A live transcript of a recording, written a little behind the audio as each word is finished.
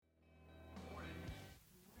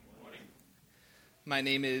My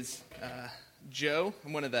name is Joe.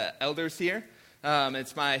 I'm one of the elders here.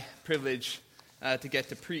 It's my privilege to get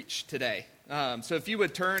to preach today. So if you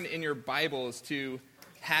would turn in your Bibles to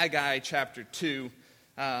Haggai chapter 2,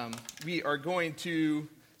 we are going to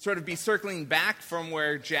sort of be circling back from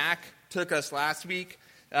where Jack took us last week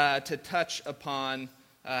to touch upon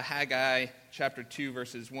Haggai chapter 2,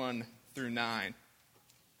 verses 1 through 9.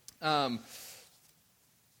 I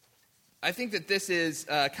think that this is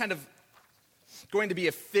kind of going to be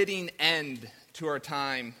a fitting end to our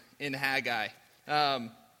time in Haggai.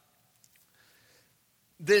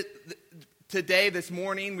 Today, this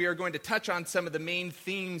morning, we are going to touch on some of the main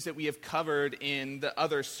themes that we have covered in the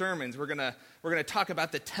other sermons. We're going to talk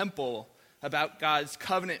about the temple, about God's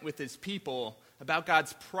covenant with his people, about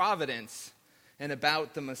God's providence, and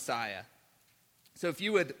about the Messiah. So if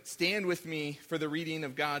you would stand with me for the reading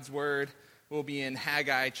of God's word, we'll be in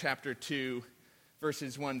Haggai chapter 2,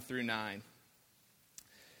 verses 1 through 9.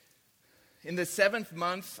 In the 7th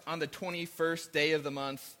month, on the 21st day of the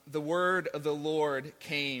month, the word of the Lord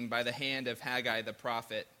came by the hand of Haggai the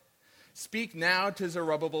prophet. Speak now to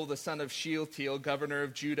Zerubbabel the son of Shealtiel, governor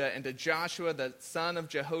of Judah, and to Joshua the son of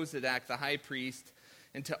Jehozadak the high priest,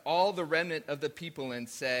 and to all the remnant of the people, and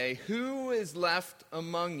say, who is left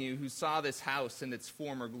among you who saw this house in its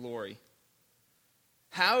former glory?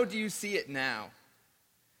 How do you see it now?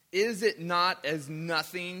 Is it not as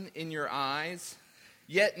nothing in your eyes?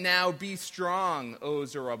 Yet now be strong, O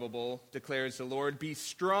Zerubbabel, declares the Lord. Be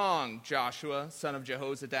strong, Joshua, son of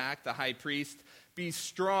Jehozadak, the high priest. Be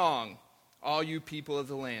strong, all you people of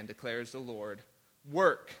the land, declares the Lord.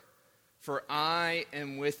 Work, for I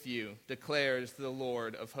am with you, declares the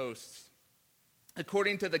Lord of hosts.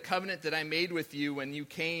 According to the covenant that I made with you when you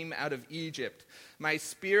came out of Egypt, my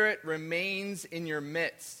spirit remains in your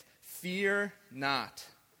midst. Fear not.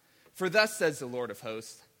 For thus says the Lord of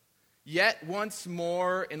hosts, yet once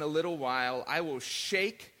more in a little while I will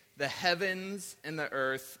shake the heavens and the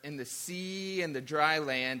earth and the sea and the dry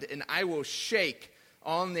land, and I will shake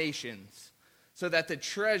all nations, so that the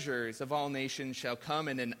treasures of all nations shall come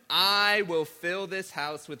in, and I will fill this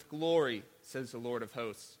house with glory, says the Lord of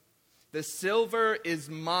hosts. The silver is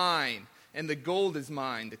mine, and the gold is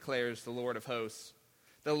mine, declares the Lord of hosts.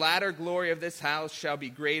 The latter glory of this house shall be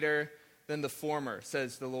greater than the former,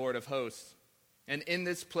 says the Lord of hosts. And in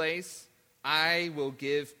this place I will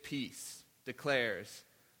give peace, declares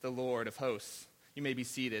the Lord of hosts. You may be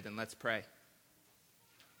seated, and let's pray.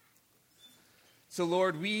 So,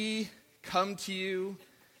 Lord, we come to you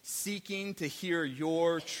seeking to hear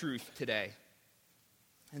your truth today.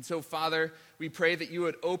 And so, Father, we pray that you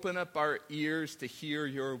would open up our ears to hear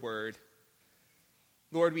your word.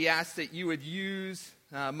 Lord, we ask that you would use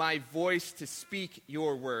my voice to speak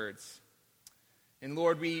your words. And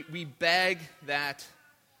Lord, we beg that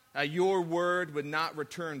your word would not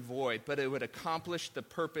return void, but it would accomplish the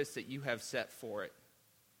purpose that you have set for it.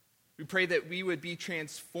 We pray that we would be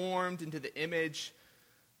transformed into the image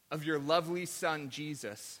of your lovely Son,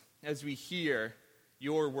 Jesus, as we hear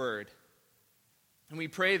your word. And we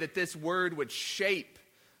pray that this word would shape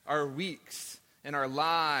our weeks and our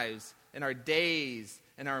lives and our days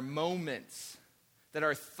and our moments, that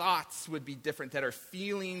our thoughts would be different, that our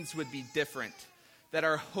feelings would be different, that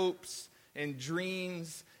our hopes and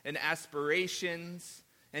dreams and aspirations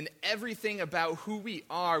and everything about who we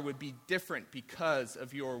are would be different because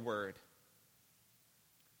of your word.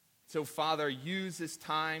 So, Father, use this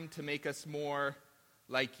time to make us more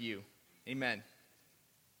like you. Amen.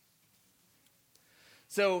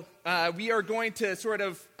 So we are going to sort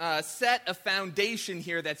of set a foundation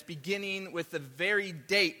here that's beginning with the very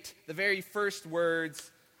date, the very first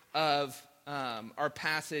words of our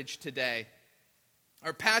passage today.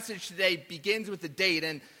 Our passage today begins with the date,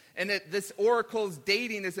 and this oracle's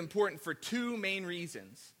dating is important for two main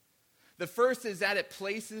reasons. The first is that it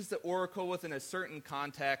places the oracle within a certain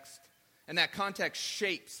context, and that context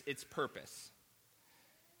shapes its purpose.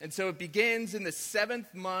 And so it begins in the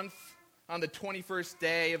 7th month on the 21st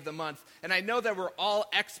day of the month. And I know that we're all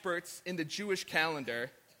experts in the Jewish calendar.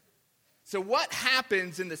 So what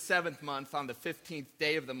happens in the 7th month on the 15th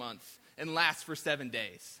day of the month and lasts for 7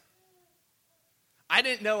 days? I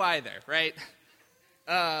didn't know either, right?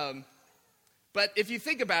 But if you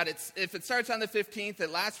think about it, if it starts on the 15th, it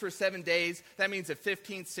lasts for 7 days. That means the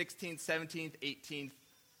 15th, 16th, 17th, 18th,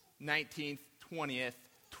 19th, 20th,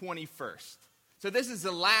 21st. So this is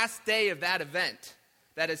the last day of that event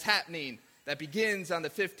that is happening, that begins on the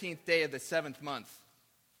 15th day of the 7th month.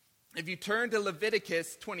 If you turn to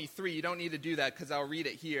Leviticus 23, you don't need to do that because I'll read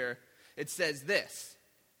it here. It says this.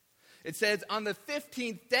 It says, on the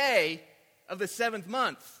 15th day of the 7th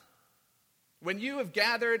month, When you have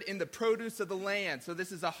gathered in the produce of the land, so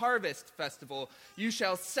this is a harvest festival, you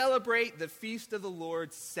shall celebrate the feast of the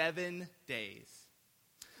Lord 7 days.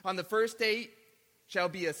 On the first day shall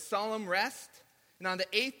be a solemn rest, and on the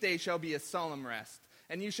 8th day shall be a solemn rest.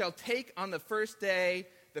 And you shall take on the first day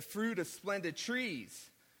the fruit of splendid trees,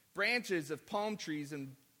 branches of palm trees,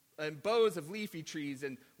 and boughs of leafy trees,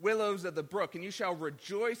 and willows of the brook, and you shall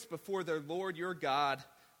rejoice before the Lord your God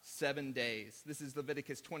 7 days. This is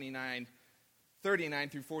Leviticus 29, 39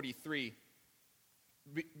 through 43.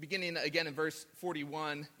 Beginning again in verse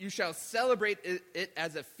 41, you shall celebrate it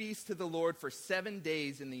as a feast to the Lord for 7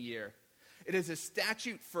 days in the year. It is a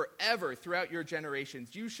statute forever throughout your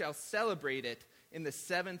generations. You shall celebrate it in the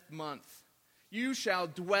 7th month. You shall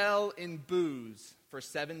dwell in booths for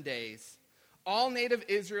 7 days. All native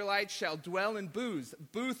Israelites shall dwell in booths.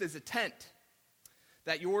 Booth is a tent,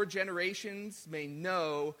 that your generations may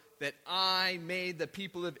know that I made the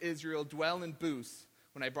people of Israel dwell in booths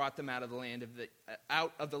when I brought them out of the land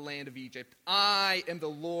of Egypt. I am the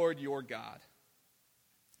Lord your God.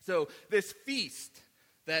 So this feast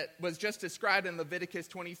that was just described in Leviticus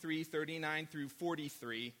 23, 39 through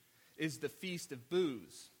 43 is the Feast of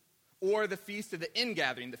Booths, or the Feast of the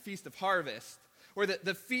Ingathering, the Feast of Harvest, or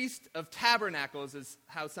the Feast of Tabernacles is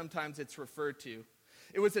how sometimes it's referred to.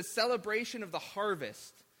 It was a celebration of the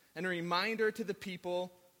harvest and a reminder to the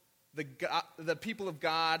people of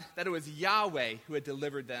God, that it was Yahweh who had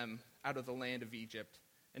delivered them out of the land of Egypt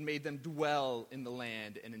and made them dwell in the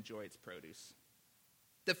land and enjoy its produce.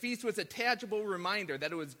 The feast was a tangible reminder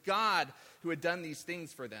that it was God who had done these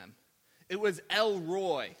things for them. It was El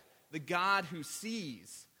Roi, the God who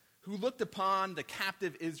sees, who looked upon the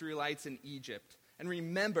captive Israelites in Egypt and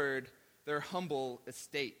remembered their humble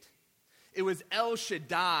estate. It was El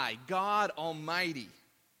Shaddai, God Almighty,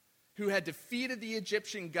 who had defeated the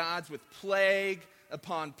Egyptian gods with plague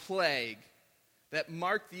upon plague that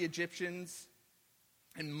marked the Egyptians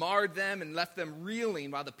and marred them and left them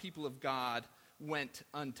reeling while the people of God went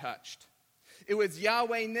untouched. It was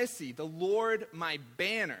Yahweh Nissi, the Lord my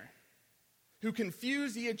banner, who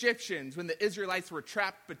confused the Egyptians when the Israelites were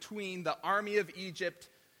trapped between the army of Egypt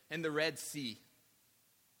and the Red Sea,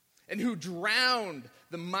 and who drowned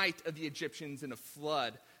the might of the Egyptians in a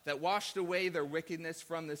flood that washed away their wickedness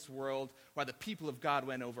from this world while the people of God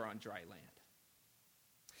went over on dry land.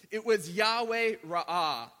 It was Yahweh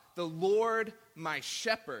Ra'ah, the Lord my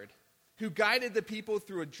shepherd, who guided the people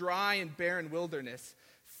through a dry and barren wilderness,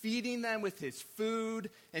 feeding them with his food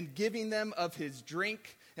and giving them of his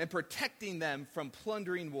drink and protecting them from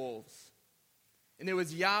plundering wolves. And it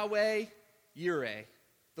was Yahweh Yireh,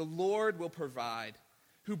 the Lord will provide,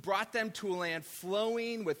 who brought them to a land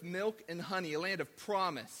flowing with milk and honey, a land of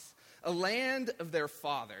promise, a land of their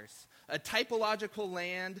fathers, a typological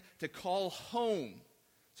land to call home,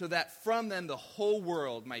 so that from them the whole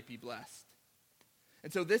world might be blessed.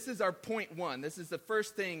 And so this is our point one. This is the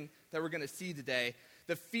first thing that we're going to see today,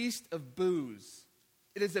 the Feast of Booths.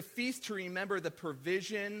 It is a feast to remember the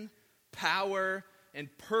provision, power, and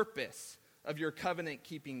purpose of your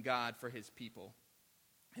covenant-keeping God for his people.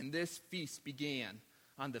 And this feast began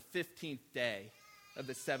on the 15th day of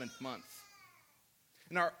the 7th month.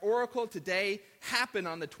 And our oracle today happened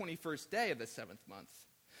on the 21st day of the 7th month.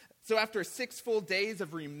 So after 6 full days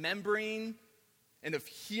of remembering and of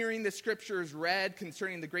hearing the scriptures read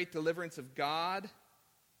concerning the great deliverance of God,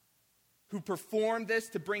 who performed this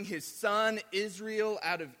to bring his son Israel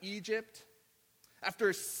out of Egypt,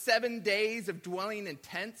 after 7 days of dwelling in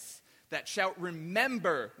tents that shall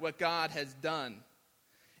remember what God has done,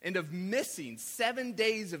 and of missing, 7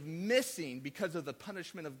 days of missing because of the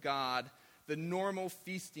punishment of God, the normal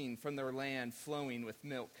feasting from their land flowing with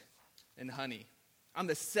milk and honey. On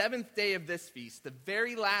the 7th day of this feast, the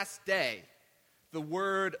very last day, the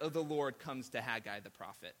word of the Lord comes to Haggai the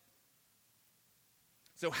prophet.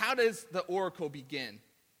 So how does the oracle begin?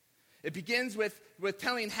 It begins with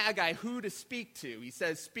telling Haggai who to speak to. He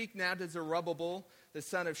says, "Speak now to Zerubbabel, the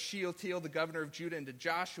son of Shealtiel, the governor of Judah, and to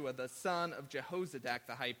Joshua, the son of Jehozadak,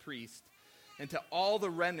 the high priest, and to all the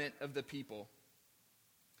remnant of the people."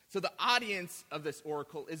 So the audience of this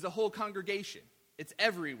oracle is the whole congregation. It's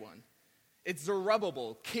everyone. It's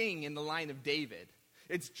Zerubbabel, king in the line of David.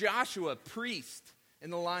 It's Joshua, priest in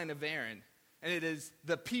the line of Aaron. And it is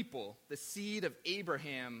the people, the seed of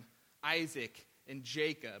Abraham, Isaac, and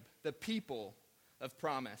Jacob, the people of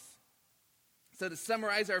promise. So to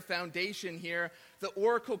summarize our foundation here, the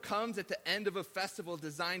oracle comes at the end of a festival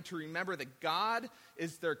designed to remember that God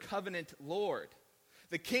is their covenant Lord,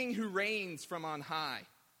 the king who reigns from on high,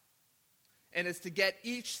 and is to get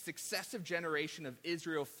each successive generation of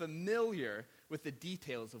Israel familiar with the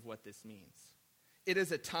details of what this means. It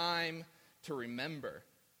is a time to remember.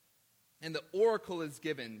 And the oracle is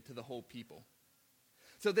given to the whole people.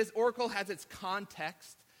 So this oracle has its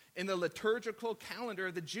context in the liturgical calendar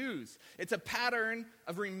of the Jews. It's a pattern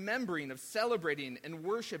of remembering, of celebrating, and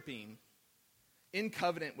worshiping in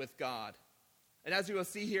covenant with God. And as we will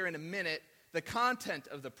see here in a minute, the content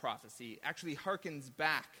of the prophecy actually harkens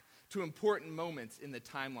back to important moments in the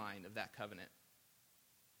timeline of that covenant.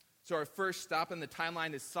 So our first stop in the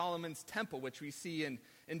timeline is Solomon's temple, which we see in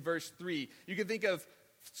verse 3. You can think of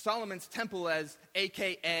Solomon's temple as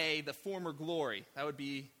AKA the former glory. That would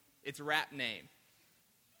be its rap name.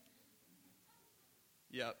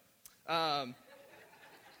 Yep.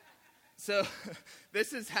 So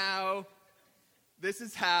this is how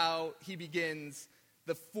he begins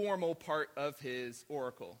the formal part of his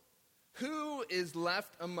oracle. Who is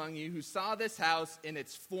left among you who saw this house in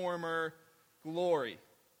its former glory?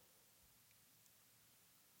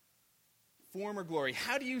 Former glory.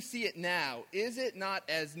 How do you see it now? Is it not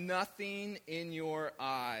as nothing in your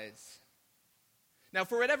eyes? Now,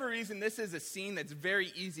 for whatever reason, this is a scene that's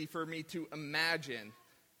very easy for me to imagine.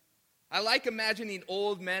 I like imagining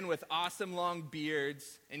old men with awesome long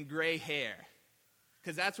beards and gray hair,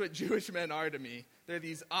 because that's what Jewish men are to me. They're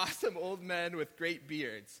these awesome old men with great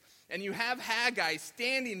beards. And you have Haggai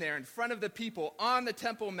standing there in front of the people on the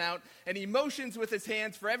Temple Mount, and he motions with his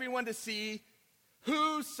hands for everyone to see,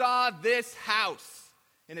 who saw this house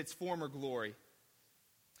in its former glory?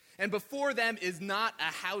 And before them is not a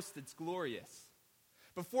house that's glorious.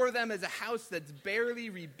 Before them is a house that's barely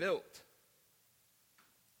rebuilt.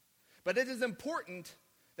 But it is important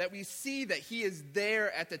that we see that he is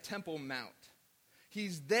there at the Temple Mount.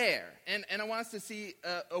 He's there. And I want us to see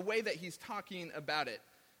a way that he's talking about it.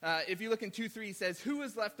 If you look in 2:3, he says, who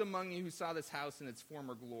is left among you who saw this house in its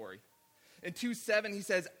former glory? In 2:7, he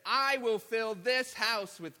says, I will fill this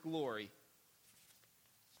house with glory.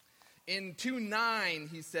 In 2:9,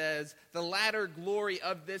 he says, the latter glory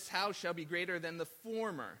of this house shall be greater than the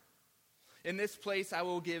former. In this place I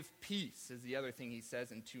will give peace, is the other thing he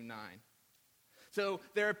says in 2:9. So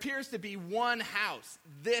there appears to be one house,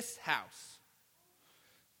 this house.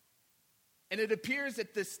 And it appears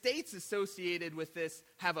that the states associated with this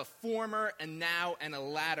have a former, a now, and a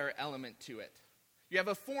latter element to it. You have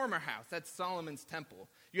a former house, that's Solomon's temple.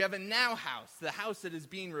 You have a now house, the house that is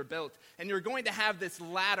being rebuilt. And you're going to have this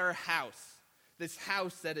latter house, this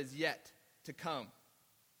house that is yet to come.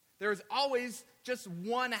 There is always just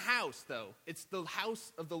one house, though. It's the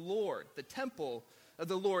house of the Lord, the temple of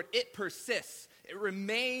the Lord. It persists. It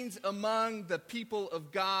remains among the people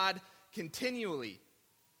of God continually.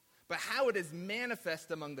 But how it is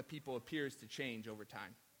manifest among the people appears to change over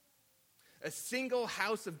time. A single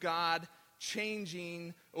house of God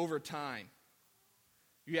changing over time.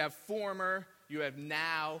 You have former, you have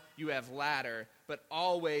now, you have latter, but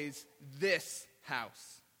always this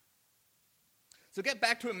house. So get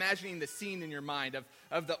back to imagining the scene in your mind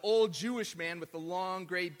of the old Jewish man with the long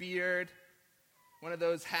gray beard, one of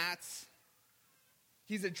those hats.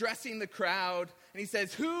 He's addressing the crowd, and he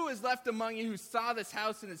says, who is left among you who saw this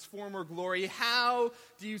house in its former glory? How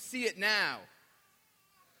do you see it now?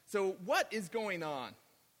 So what is going on?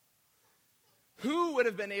 Who would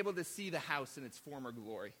have been able to see the house in its former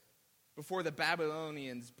glory before the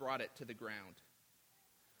Babylonians brought it to the ground?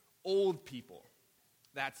 Old people.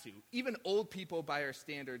 That's who. Even old people by our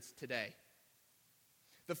standards today.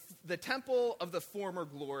 The temple of the former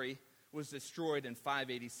glory was destroyed in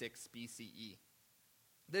 586 BCE.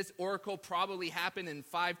 This oracle probably happened in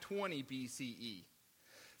 520 BCE.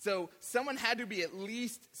 So someone had to be at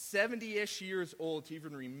least 70-ish years old to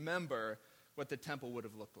even remember what the temple would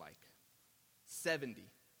have looked like. 70.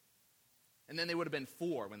 And then they would have been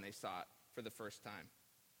 4 when they saw it for the first time.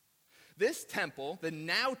 This temple, the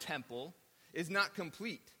now temple, is not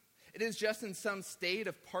complete. It is just in some state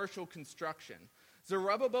of partial construction.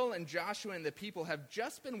 Zerubbabel and Joshua and the people have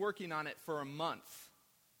just been working on it for a month.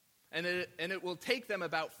 And it will take them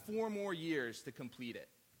about 4 more years to complete it.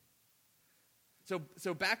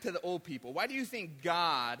 So back to the old people. Why do you think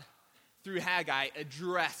God, through Haggai,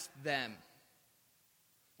 addressed them?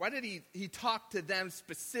 Why did he talk to them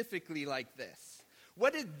specifically like this?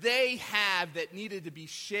 What did they have that needed to be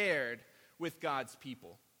shared with God's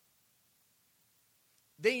people?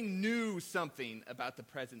 They knew something about the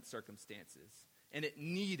present circumstances, and it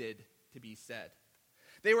needed to be said.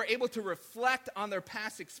 They were able to reflect on their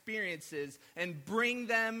past experiences and bring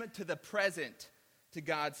them to the present to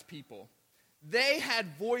God's people. They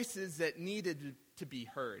had voices that needed to be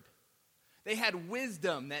heard. They had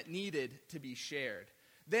wisdom that needed to be shared.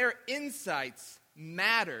 Their insights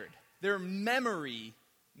mattered. Their memory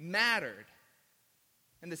mattered.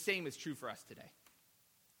 And the same is true for us today.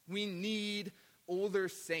 We need older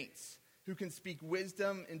saints who can speak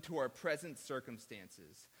wisdom into our present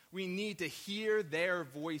circumstances. We need to hear their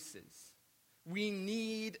voices. We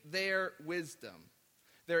need their wisdom.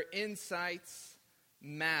 Their insights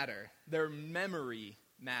matter. Their memory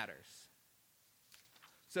matters.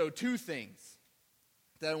 So 2 things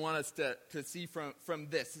that I want us to see from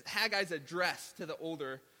this. Haggai's address to the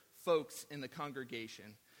older folks in the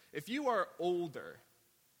congregation. If you are older,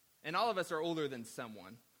 and all of us are older than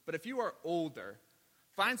someone, but if you are older,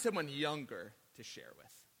 find someone younger to share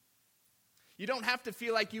with. You don't have to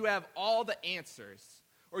feel like you have all the answers,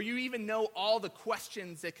 or you even know all the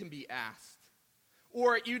questions that can be asked,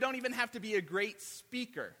 or you don't even have to be a great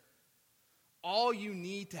speaker. All you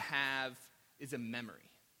need to have is a memory.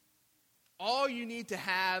 All you need to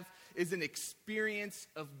have is an experience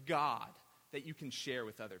of God that you can share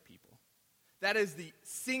with other people. That is the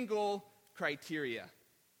single criteria.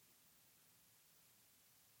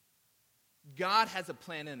 God has a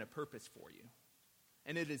plan and a purpose for you,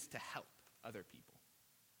 and it is to help other people.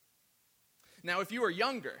 Now, if you are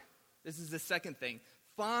younger, this is the second thing.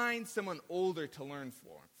 Find someone older to learn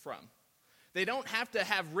from. They don't have to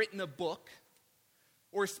have written a book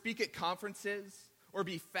or speak at conferences or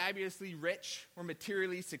be fabulously rich or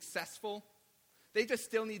materially successful. They just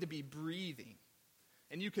still need to be breathing,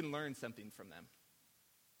 and you can learn something from them.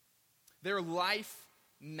 Their life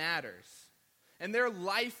matters, and their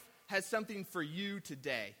life has something for you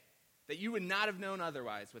today that you would not have known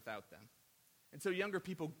otherwise without them. And so younger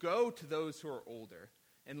people, go to those who are older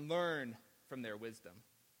and learn from their wisdom.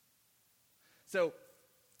 So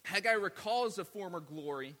Haggai recalls the former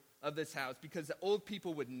glory of this house because the old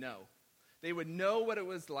people would know. They would know what it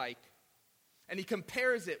was like. And he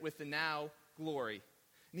compares it with the now glory.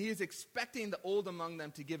 And he is expecting the old among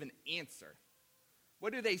them to give an answer.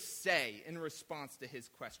 What do they say in response to his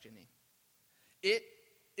questioning?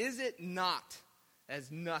 Is it not as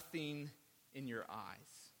nothing in your eyes?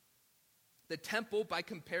 The temple, by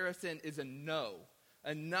comparison, is a no,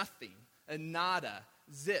 a nothing, a nada,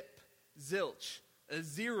 zip, zilch, a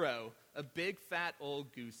zero, a big fat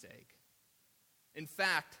old goose egg. In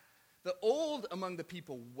fact, the old among the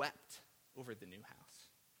people wept over the new house.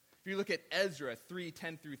 If you look at Ezra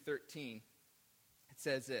 3:10-13, it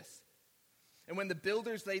says this: "And when the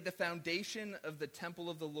builders laid the foundation of the temple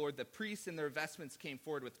of the Lord, the priests in their vestments came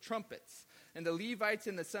forward with trumpets, and the Levites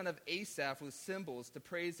and the son of Asaph with cymbals to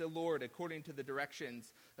praise the Lord according to the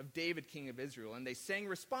directions of David, king of Israel. And they sang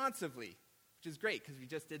responsively," which is great because we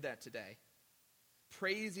just did that today,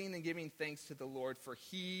 "praising and giving thanks to the Lord, for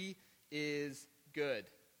he is good,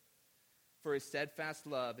 for his steadfast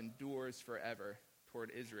love endures forever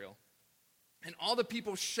toward Israel. And all the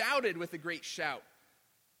people shouted with a great shout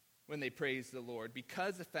when they praised the Lord,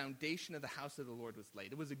 because the foundation of the house of the Lord was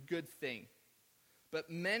laid." It was a good thing. But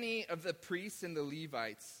many of the priests and the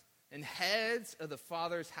Levites and heads of the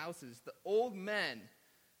fathers' houses, the old men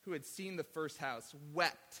who had seen the first house,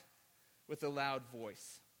 wept with a loud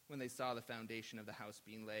voice when they saw the foundation of the house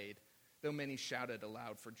being laid, though many shouted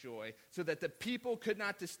aloud for joy, so that the people could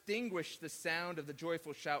not distinguish the sound of the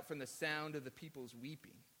joyful shout from the sound of the people's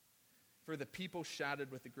weeping. For the people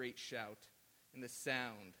shouted with a great shout, and the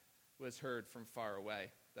sound was heard from far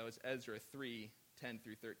away. That was Ezra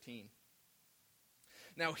 3:10-13.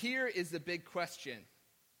 Now here is the big question.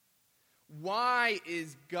 Why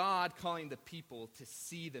is God calling the people to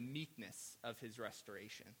see the meekness of his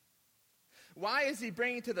restoration? Why is he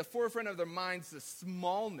bringing to the forefront of their minds the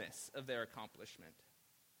smallness of their accomplishment?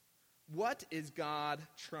 What is God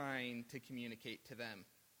trying to communicate to them?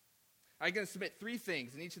 I'm going to submit 3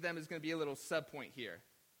 things, and each of them is going to be a little subpoint here.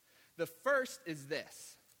 The first is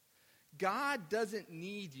this: God doesn't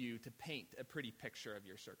need you to paint a pretty picture of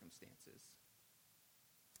your circumstances.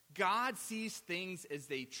 God sees things as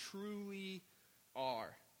they truly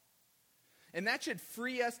are. And that should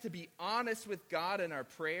free us to be honest with God in our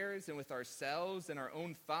prayers and with ourselves and our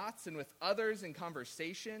own thoughts and with others in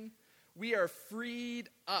conversation. We are freed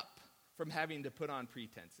up from having to put on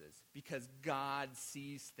pretenses because God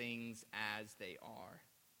sees things as they are.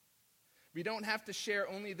 We don't have to share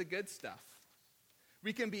only the good stuff.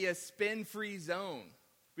 We can be a spin-free zone.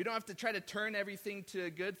 We don't have to try to turn everything to a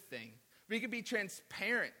good thing. We can be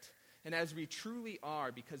transparent and as we truly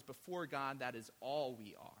are, because before God, that is all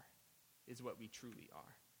we are, is what we truly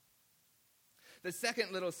are. The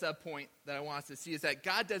second little subpoint that I want us to see is that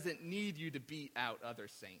God doesn't need you to beat out other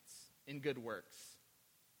saints in good works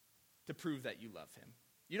to prove that you love him.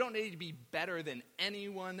 You don't need to be better than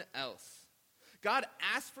anyone else. God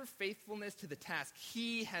asks for faithfulness to the task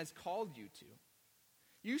he has called you to.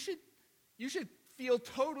 You should feel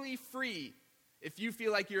totally free if you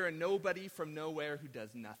feel like you're a nobody from nowhere who does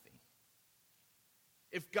nothing.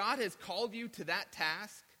 If God has called you to that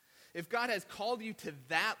task, if God has called you to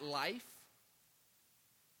that life,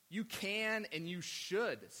 you can and you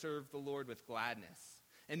should serve the Lord with gladness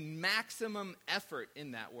and maximum effort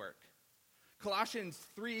in that work. Colossians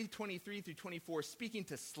 3:23-24, speaking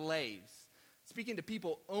to slaves, speaking to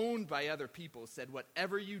people owned by other people, said,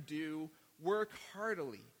 "Whatever you do, work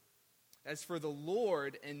heartily, as for the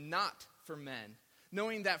Lord and not for men,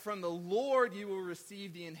 knowing that from the Lord you will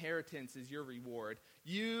receive the inheritance as your reward.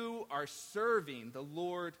 You are serving the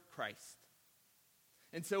Lord Christ."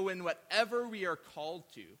 And so in whatever we are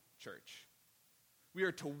called to, church, we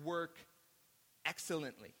are to work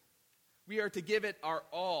excellently. We are to give it our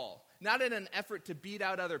all, not in an effort to beat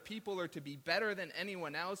out other people or to be better than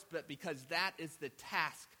anyone else, but because that is the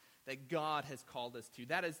task that God has called us to.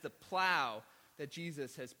 That is the plow that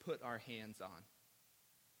Jesus has put our hands on.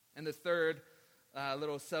 And the third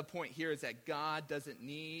little subpoint here is that God doesn't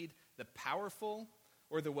need the powerful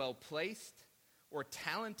or the well-placed or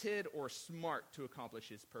talented or smart to accomplish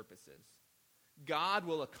his purposes. God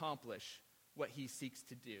will accomplish what he seeks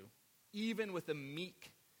to do, even with a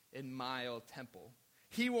meek and mild temple.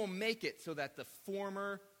 He will make it so that the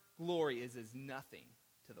former glory is as nothing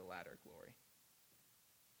to the latter glory.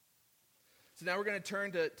 So now we're going to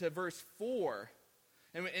turn to verse 4.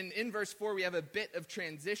 And in verse 4, we have a bit of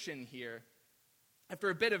transition here. After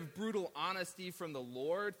a bit of brutal honesty from the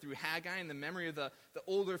Lord through Haggai and the memory of the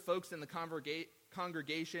older folks in the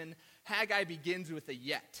congregation, Haggai begins with a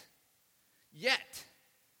yet. Yet,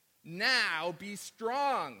 now be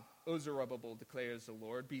strong, O Zerubbabel, declares the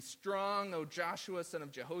Lord. Be strong, O Joshua, son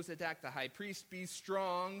of Jehozadak, the high priest. Be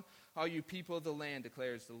strong, all you people of the land,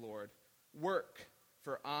 declares the Lord. Work,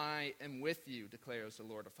 for I am with you, declares the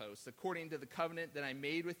Lord of hosts. According to the covenant that I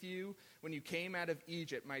made with you when you came out of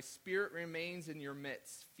Egypt, my spirit remains in your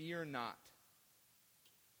midst. Fear not.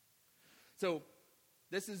 So,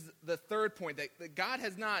 this is the third point, that God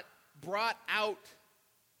has not brought out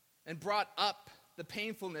and brought up the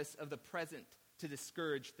painfulness of the present to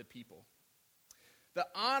discourage the people. The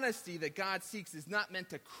honesty that God seeks is not meant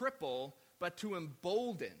to cripple, but to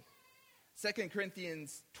embolden. 2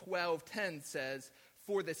 Corinthians 12:10 says,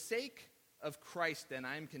 "For the sake of Christ, then,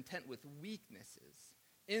 I am content with weaknesses,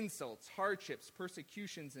 insults, hardships,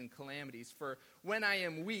 persecutions, and calamities. For when I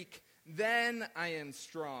am weak, then I am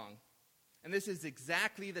strong." And this is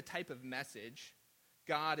exactly the type of message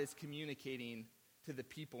God is communicating to the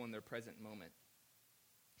people in their present moment.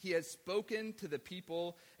 He has spoken to the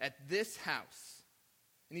people at this house,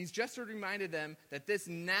 and he's just reminded them that this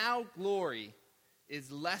now glory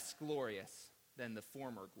is less glorious than the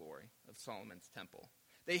former glory of Solomon's temple.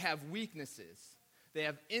 They have weaknesses, they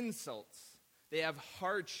have insults, they have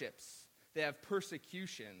hardships, they have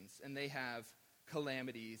persecutions, and they have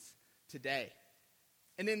calamities today.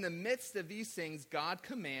 And in the midst of these things, God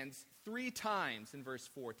commands 3 times in verse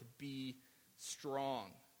 4 to be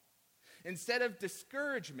strong. Instead of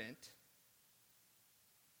discouragement,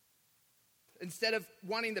 instead of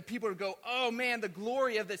wanting the people to go, "Oh man, the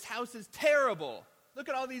glory of this house is terrible. Look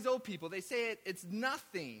at all these old people. They say it's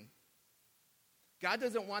nothing." God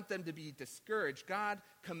doesn't want them to be discouraged. God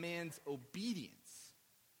commands obedience.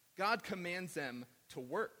 God commands them to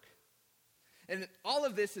work. And all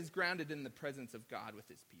of this is grounded in the presence of God with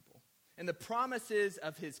his people and the promises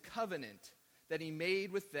of his covenant that he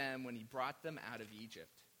made with them when he brought them out of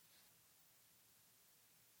Egypt.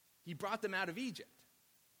 He brought them out of Egypt.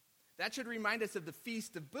 That should remind us of the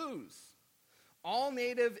Feast of Booths. All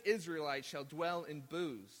native Israelites shall dwell in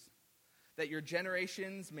booths, that your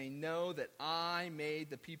generations may know that I made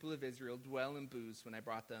the people of Israel dwell in booths when I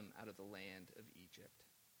brought them out of the land of Egypt.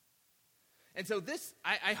 And so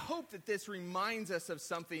I hope that this reminds us of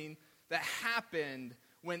something that happened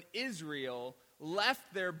when Israel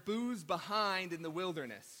left their booths behind in the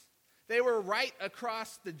wilderness. They were right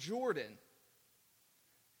across the Jordan.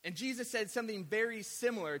 And Jesus said something very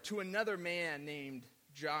similar to another man named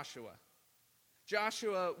Joshua.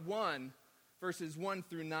 Joshua 1, verses 1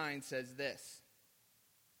 through 9 says this.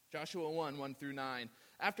 Joshua 1, 1 through 9.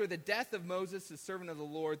 After the death of Moses, the servant of the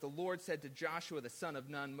Lord said to Joshua, the son of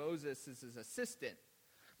Nun, Moses is his assistant,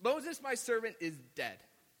 "Moses, my servant, is dead.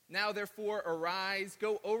 Now, therefore, arise,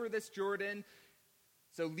 go over this Jordan.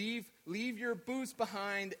 So leave your booths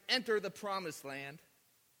behind, enter the promised land.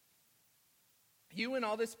 You and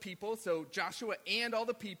all this people," so Joshua and all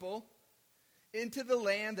the people, "into the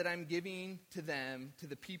land that I'm giving to them, to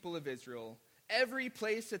the people of Israel. Every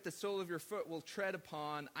place that the sole of your foot will tread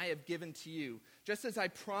upon, I have given to you, just as I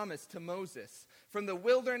promised to Moses. From the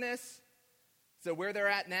wilderness," so where they're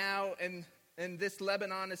at now, "and and this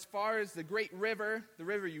Lebanon as far as the great river, the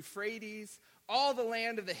river Euphrates, all the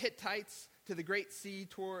land of the Hittites to the great sea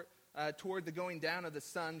toward the going down of the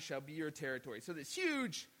sun shall be your territory. So this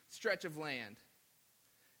huge stretch of land.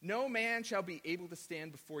 No man shall be able to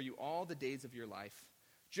stand before you all the days of your life.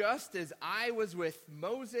 Just as I was with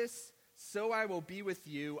Moses, so I will be with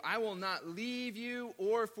you. I will not leave you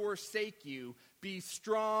or forsake you. Be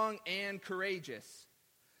strong and courageous.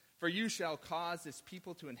 For you shall cause this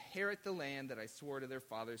people to inherit the land that I swore to their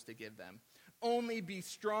fathers to give them. Only be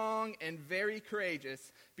strong and very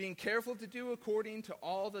courageous, being careful to do according to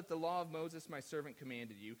all that the law of Moses my servant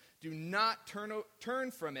commanded you. Do not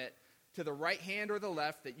turn from it to the right hand or the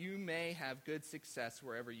left, that you may have good success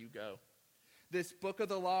wherever you go. This book of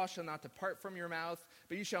the law shall not depart from your mouth,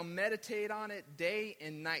 but you shall meditate on it day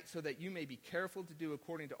and night, so that you may be careful to do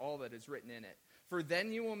according to all that is written in it. For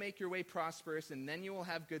then you will make your way prosperous, and then you will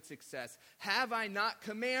have good success. Have I not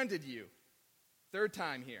commanded you? Third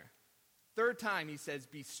time here. Third time he says,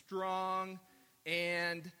 be strong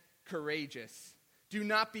and courageous. Do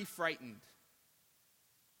not be frightened.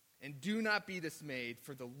 And do not be dismayed,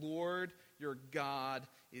 for the Lord your God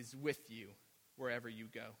is with you wherever you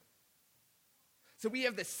go. So we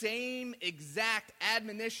have the same exact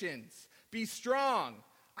admonitions. Be strong.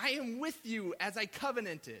 I am with you as I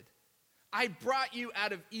covenanted. I brought you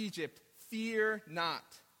out of Egypt. Fear not.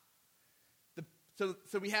 So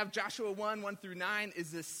we have Joshua 1 through 9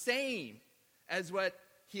 is the same as what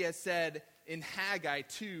he has said in Haggai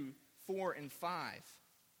 2, 4, and 5.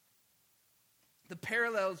 The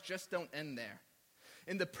parallels just don't end there.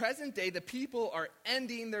 In the present day, the people are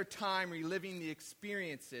ending their time reliving the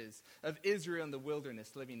experiences of Israel in the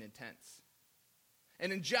wilderness, living in tents.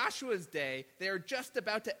 And in Joshua's day, they are just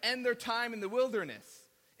about to end their time in the wilderness,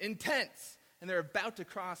 in tents, and they're about to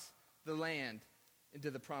cross the land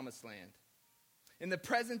into the promised land. In the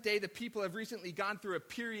present day, the people have recently gone through a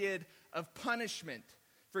period of punishment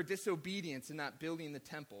for disobedience and not building the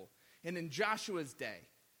temple. And in Joshua's day,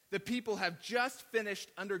 the people have just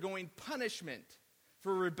finished undergoing punishment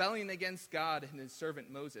for rebelling against God and his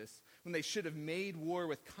servant Moses, when they should have made war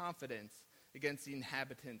with confidence against the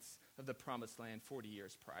inhabitants of the promised land 40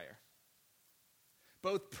 years prior.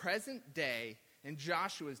 Both present day and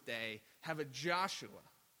Joshua's day have a Joshua,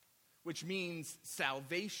 which means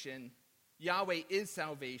salvation. Yahweh is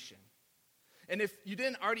salvation. And if you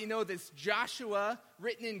didn't already know this, Joshua,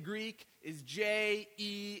 written in Greek, is J-E-S-U-S.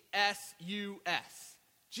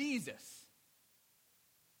 Jesus.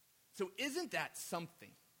 So isn't that something?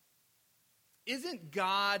 Isn't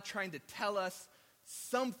God trying to tell us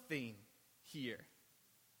something here?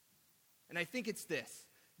 And I think it's this.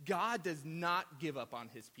 God does not give up on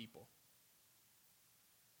his people.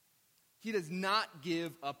 He does not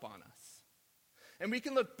give up on us. And we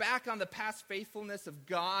can look back on the past faithfulness of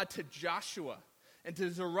God to Joshua and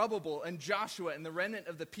to Zerubbabel and Joshua and the remnant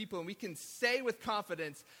of the people, and we can say with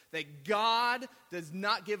confidence that God does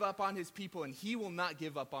not give up on his people, and he will not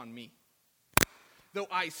give up on me. Though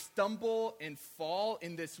I stumble and fall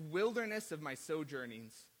in this wilderness of my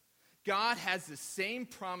sojournings, God has the same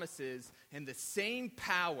promises and the same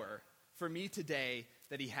power for me today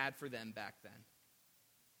that he had for them back then.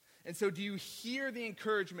 And so do you hear the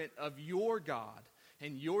encouragement of your God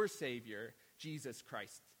and your Savior, Jesus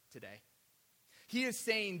Christ, today? He is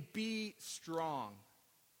saying, be strong.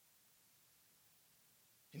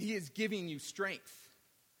 And he is giving you strength.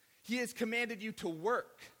 He has commanded you to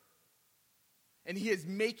work. And he is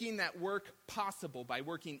making that work possible by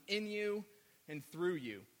working in you and through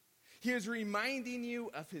you. He is reminding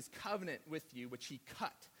you of his covenant with you, which he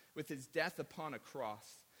cut with his death upon a cross.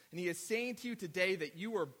 And he is saying to you today that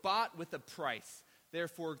you were bought with a price.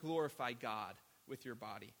 Therefore, glorify God with your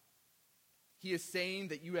body. He is saying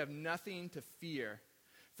that you have nothing to fear,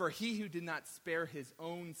 for he who did not spare his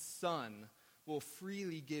own son will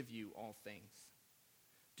freely give you all things.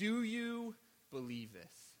 Do you believe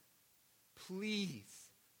this? Please,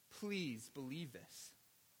 please believe this.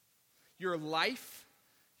 Your life,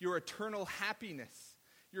 your eternal happiness,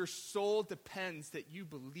 your soul depends that you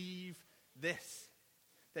believe this.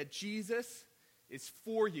 That Jesus is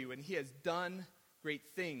for you and he has done great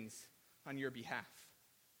things on your behalf.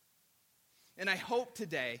 And I hope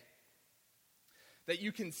today that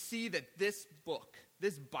you can see that this book,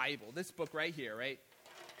 this Bible, this book right here, right?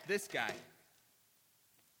 This guy,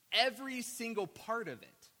 every single part of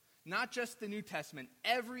it, not just the New Testament,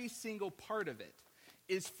 every single part of it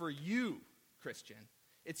is for you, Christian.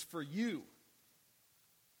 It's for you.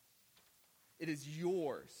 It is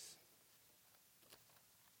yours.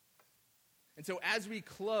 And so as we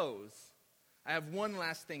close, I have one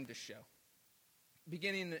last thing to show.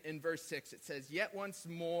 Beginning in verse 6, it says, "Yet once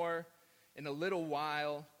more in a little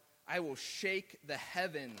while, I will shake the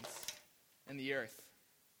heavens and the earth,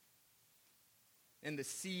 and the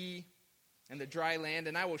sea and the dry land,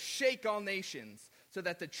 and I will shake all nations, so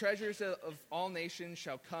that the treasures of all nations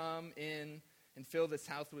shall come in and fill this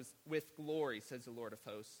house with glory, says the Lord of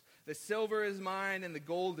hosts. The silver is mine, and the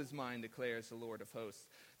gold is mine, declares the Lord of hosts.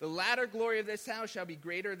 The latter glory of this house shall be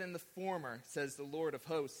greater than the former, says the Lord of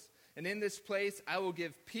hosts. And in this place I will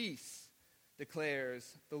give peace,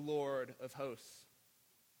 declares the Lord of hosts.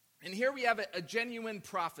 And here we have a genuine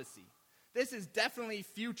prophecy. This is definitely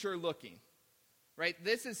future looking, right?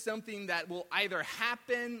 This is something that will either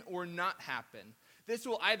happen or not happen. This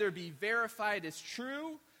will either be verified as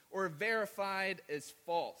true or verified as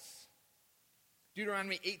false.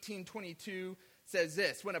 Deuteronomy 18:22 says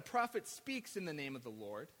this: when a prophet speaks in the name of the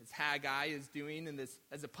Lord, as Haggai is doing in this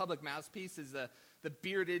as a public mouthpiece, as the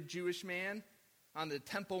bearded Jewish man on the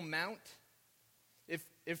Temple Mount, if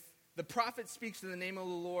the prophet speaks in the name of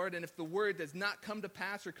the Lord, and if the word does not come to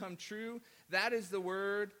pass or come true, that is the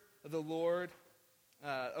word of the Lord,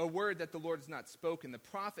 a word that the Lord has not spoken. The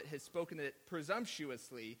prophet has spoken it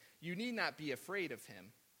presumptuously. You need not be afraid of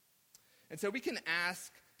him. And so we can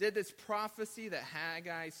ask, did this prophecy that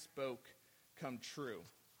Haggai spoke come true?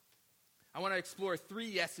 I want to explore 3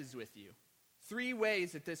 yeses with you. 3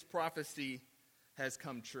 ways that this prophecy has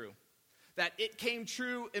come true. That it came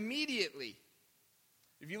true immediately.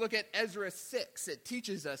 If you look at Ezra 6, it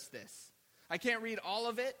teaches us this. I can't read all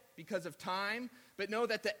of it because of time, but know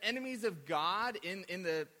that the enemies of God in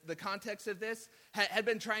the context of this had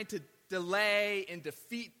been trying to delay and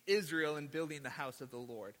defeat Israel in building the house of the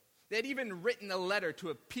Lord. They had even written a letter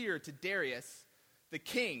to appear to Darius, the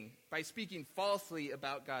king, by speaking falsely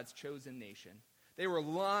about God's chosen nation. They were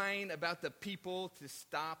lying about the people to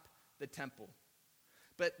stop the temple.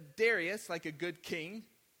 But Darius, like a good king,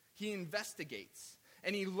 he investigates.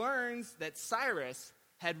 And he learns that Cyrus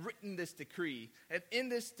had written this decree. And in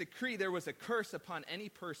this decree, there was a curse upon any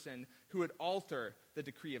person who would alter the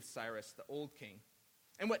decree of Cyrus, the old king.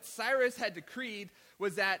 And what Cyrus had decreed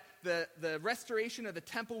was that the restoration of the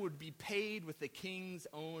temple would be paid with the king's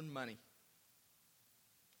own money.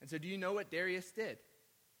 And so do you know what Darius did?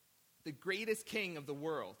 The greatest king of the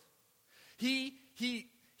world. He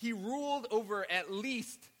ruled over at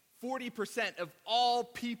least 40% of all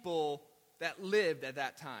people that lived at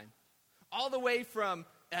that time. All the way from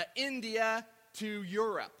India to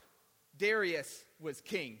Europe, Darius was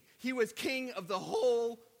king. He was king of the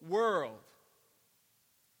whole world.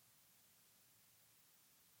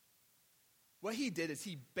 What he did is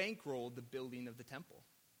he bankrolled the building of the temple.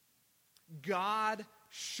 God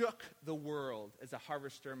shook the world as a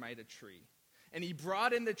harvester might a tree. And he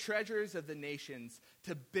brought in the treasures of the nations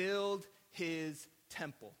to build his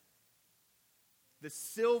temple. The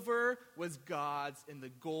silver was God's and the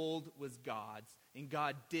gold was God's. And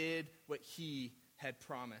God did what he had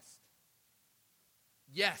promised.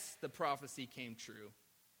 Yes, the prophecy came true.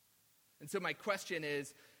 And so my question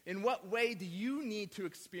is, in what way do you need to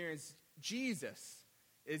experience Jesus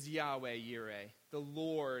as Yahweh Yireh? The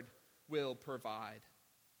Lord will provide.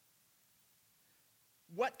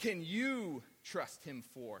 What can you trust him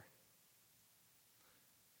for?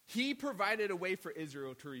 He provided a way for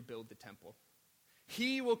Israel to rebuild the temple.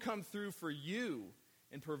 He will come through for you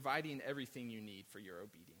in providing everything you need for your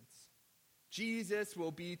obedience. Jesus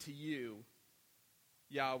will be to you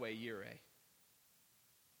Yahweh Yireh.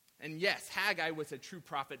 And yes, Haggai was a true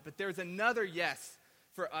prophet, but there's another yes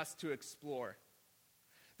for us to explore.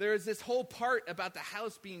 There is this whole part about the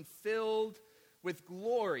house being filled with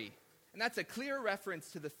glory. And that's a clear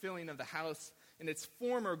reference to the filling of the house in its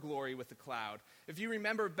former glory with the cloud. If you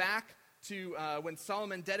remember back to when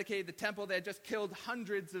Solomon dedicated the temple, they had just killed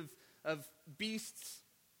hundreds of beasts.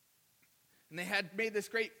 And they had made this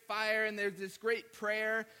great fire, and there's this great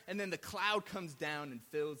prayer, and then the cloud comes down and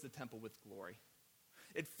fills the temple with glory.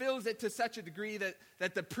 It fills it to such a degree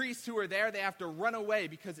that the priests who are there, they have to run away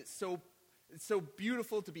because it's so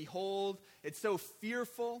beautiful to behold. It's so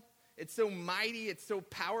fearful. It's so mighty. It's so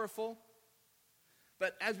powerful.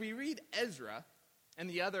 But as we read Ezra and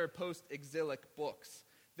the other post-exilic books,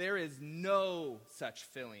 there is no such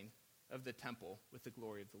filling of the temple with the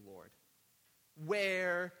glory of the Lord.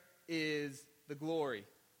 Where is the glory?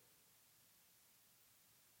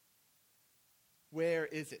 Where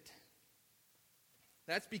is it?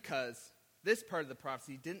 That's because this part of the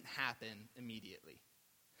prophecy didn't happen immediately.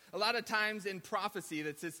 A lot of times in prophecy,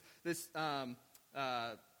 that's this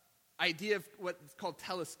idea of what's called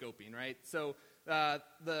telescoping, right? So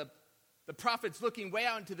the prophet's looking way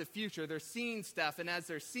out into the future. They're seeing stuff, and as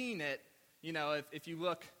they're seeing it, you know, if you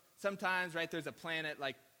look sometimes, right, there's a planet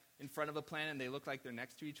like, in front of a planet and they look like they're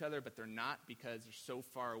next to each other, but they're not because they're so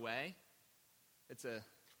far away. It's a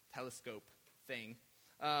telescope thing.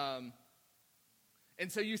 And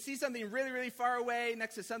so you see something really, really far away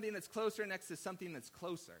next to something that's closer, next to something that's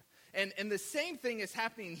closer. And the same thing is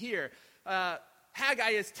happening here. Haggai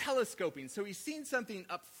is telescoping, so he's seen something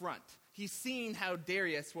up front. He's seen how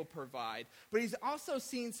Darius will provide, but he's also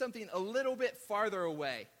seen something a little bit farther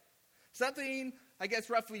away. Something, I guess,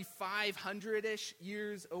 roughly 500-ish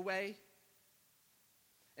years away.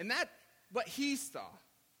 And that, what he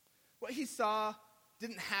saw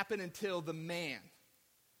didn't happen until the man,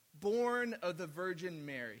 born of the Virgin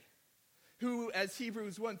Mary, who, as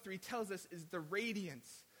Hebrews 1:3 tells us, is the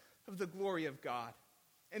radiance of the glory of God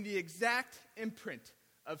and the exact imprint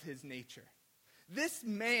of his nature. This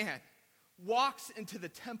man walks into the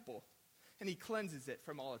temple and he cleanses it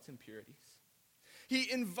from all its impurities. He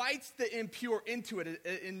invites the impure into it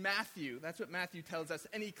in Matthew. That's what Matthew tells us.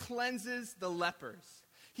 And he cleanses the lepers.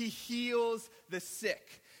 He heals the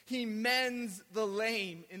sick. He mends the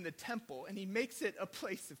lame in the temple. And he makes it a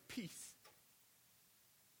place of peace.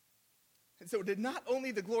 And so did not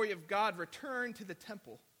only the glory of God return to the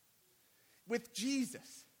temple with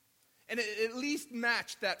Jesus, and it at least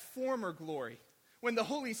matched that former glory when the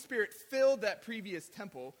Holy Spirit filled that previous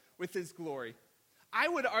temple with his glory. I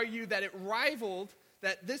would argue that it rivaled,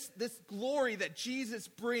 that this glory that Jesus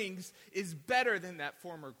brings is better than that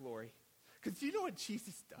former glory. Because you know what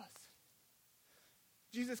Jesus does?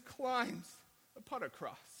 Jesus climbs upon a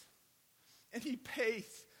cross, and he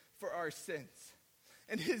pays for our sins.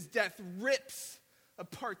 And his death rips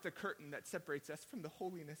apart the curtain that separates us from the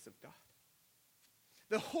holiness of God.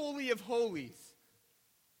 The Holy of Holies,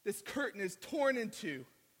 this curtain is torn in two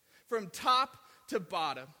from top to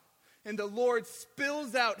bottom. And the Lord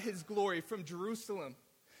spills out his glory from Jerusalem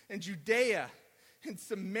and Judea and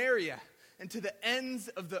Samaria and to the ends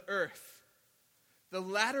of the earth. The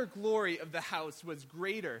latter glory of the house was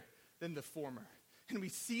greater than the former. And we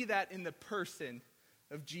see that in the person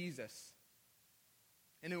of Jesus.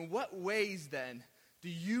 And in what ways, then, do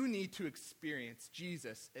you need to experience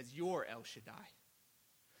Jesus as your El Shaddai?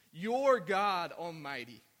 Your God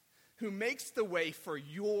Almighty, who makes the way for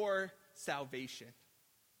your salvation.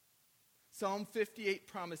 Psalm 58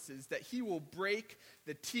 promises that he will break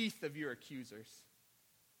the teeth of your accusers,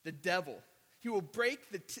 the devil. He will break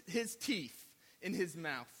his teeth in his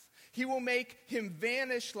mouth. He will make him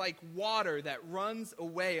vanish like water that runs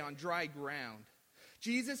away on dry ground.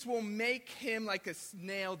 Jesus will make him like a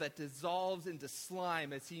snail that dissolves into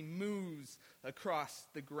slime as he moves across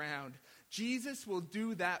the ground. Jesus will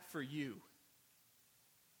do that for you.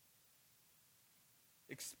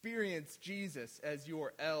 Experience Jesus as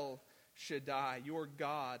your El Shaddai, your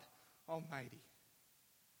God Almighty.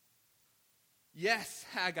 Yes,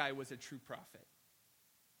 Haggai was a true prophet.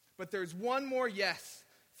 But there's one more yes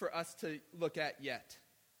for us to look at yet.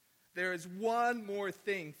 There is one more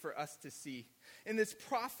thing for us to see. In this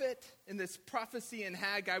prophecy in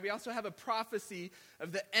Haggai, we also have a prophecy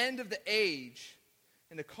of the end of the age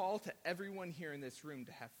and a call to everyone here in this room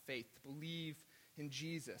to have faith, to believe in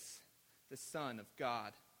Jesus, the Son of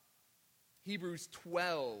God. Hebrews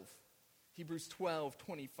 12,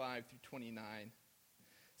 25 through 29.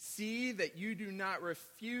 See that you do not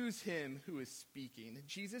refuse him who is speaking.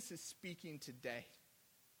 Jesus is speaking today.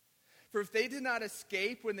 For if they did not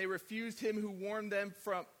escape when they refused him who warned them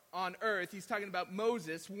from on earth, he's talking about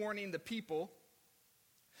Moses warning the people,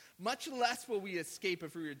 much less will we escape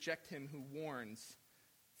if we reject him who warns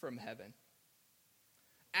from heaven.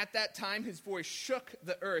 At that time, his voice shook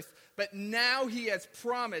the earth, but now he has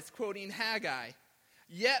promised, quoting Haggai,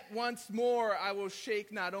 yet once more I will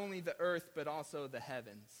shake not only the earth, but also the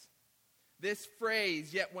heavens. This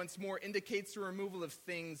phrase, yet once more, indicates the removal of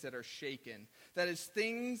things that are shaken. That is,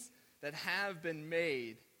 things that have been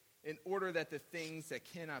made in order that the things that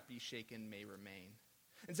cannot be shaken may remain.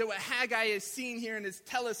 And so what Haggai is seeing here in his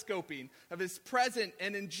telescoping of his present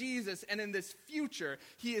and in Jesus and in this future,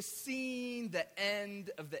 he is seeing the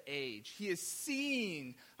end of the age. He is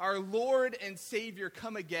seeing our Lord and Savior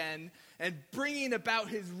come again and bringing about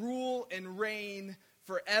his rule and reign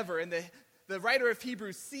forever. And the writer of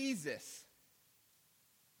Hebrews sees this.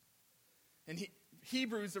 And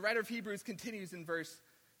the writer of Hebrews continues in verse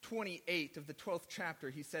 28 of the 12th chapter.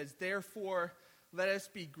 He says, therefore, let us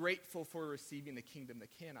be grateful for receiving the kingdom that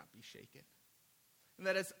cannot be shaken. And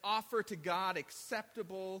let us offer to God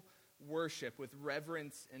acceptable worship with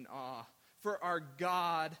reverence and awe. For our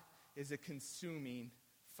God is a consuming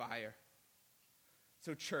fire.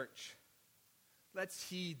 So church, let's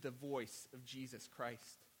heed the voice of Jesus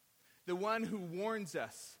Christ, the one who warns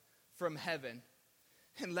us from heaven.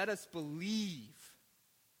 And let us believe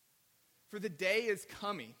For the day is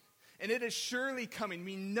coming, and it is surely coming.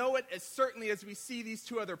 We know it as certainly as we see these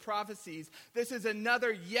two other prophecies. This is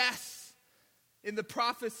another yes in the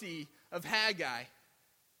prophecy of Haggai.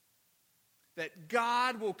 That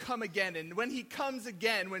God will come again. And when he comes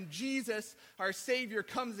again, when Jesus, our Savior,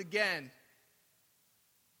 comes again,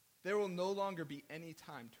 there will no longer be any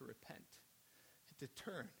time to repent and to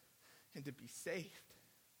turn and to be saved.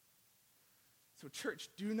 So, church,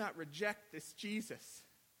 do not reject this Jesus,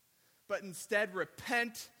 but instead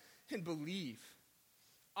repent and believe.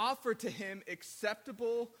 Offer to him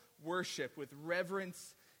acceptable worship with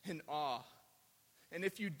reverence and awe. And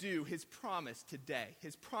if you do, his promise today,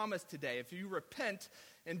 if you repent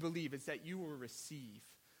and believe, is that you will receive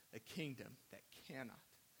a kingdom that cannot,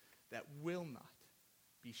 that will not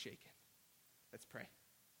be shaken. Let's pray.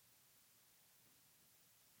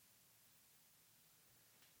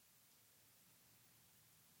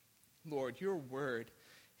 Lord, your word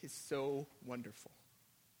is so wonderful.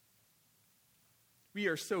 We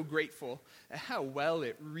are so grateful at how well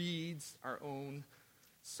it reads our own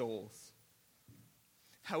souls.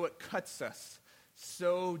 How it cuts us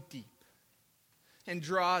so deep and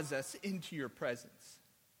draws us into your presence.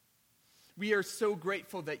 We are so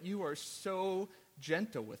grateful that you are so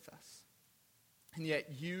gentle with us, and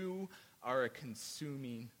yet you are a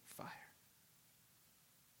consuming fire.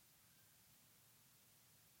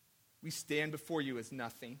 We stand before you as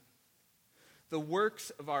nothing. The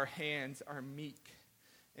works of our hands are meek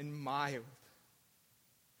and mild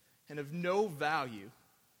and of no value.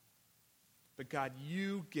 But God,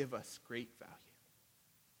 you give us great value.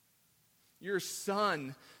 Your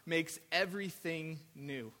Son makes everything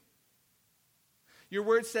new. Your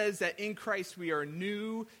word says that in Christ we are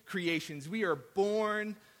new creations. We are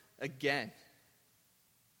born again.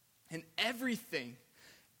 And everything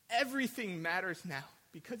matters now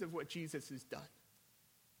because of what Jesus has done.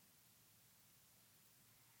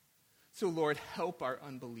 So Lord, help our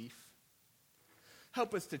unbelief.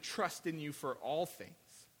 Help us to trust in you for all things.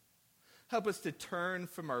 Help us to turn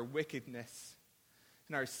from our wickedness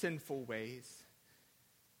and our sinful ways.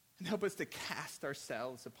 And help us to cast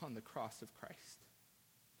ourselves upon the cross of Christ.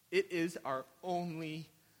 It is our only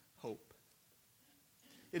hope.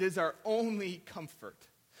 It is our only comfort.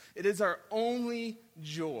 It is our only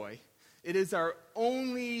joy. It is our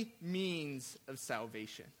only means of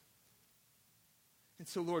salvation. And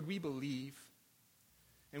so, Lord, we believe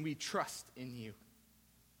and we trust in you.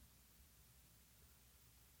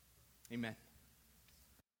 Amen.